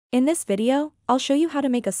In this video, I'll show you how to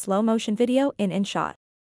make a slow motion video in InShot.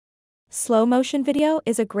 Slow motion video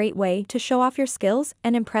is a great way to show off your skills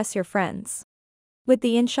and impress your friends. With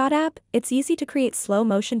the InShot app, it's easy to create slow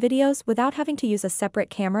motion videos without having to use a separate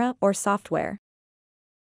camera or software.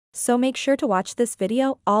 So make sure to watch this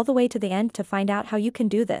video all the way to the end to find out how you can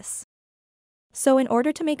do this. So in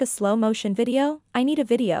order to make a slow motion video, I need a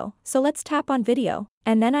video, so let's tap on video,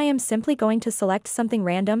 and then I am simply going to select something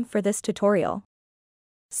random for this tutorial.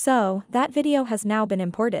 So, that video has now been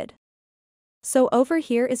imported. So over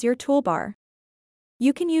here is your toolbar.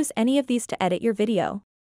 You can use any of these to edit your video.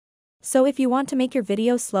 So if you want to make your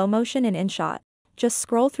video slow motion in InShot, just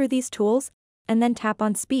scroll through these tools, and then tap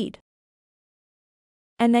on speed.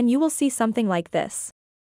 And then you will see something like this.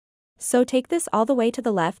 So take this all the way to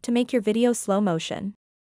the left to make your video slow motion.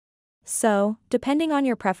 So, depending on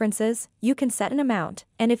your preferences, you can set an amount,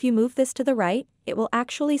 and if you move this to the right, it will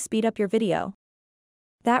actually speed up your video.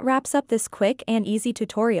 That wraps up this quick and easy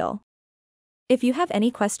tutorial. If you have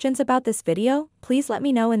any questions about this video, please let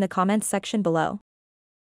me know in the comments section below.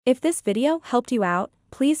 If this video helped you out,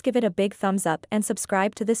 please give it a big thumbs up and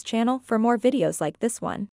subscribe to this channel for more videos like this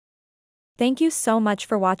one. Thank you so much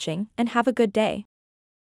for watching, and have a good day.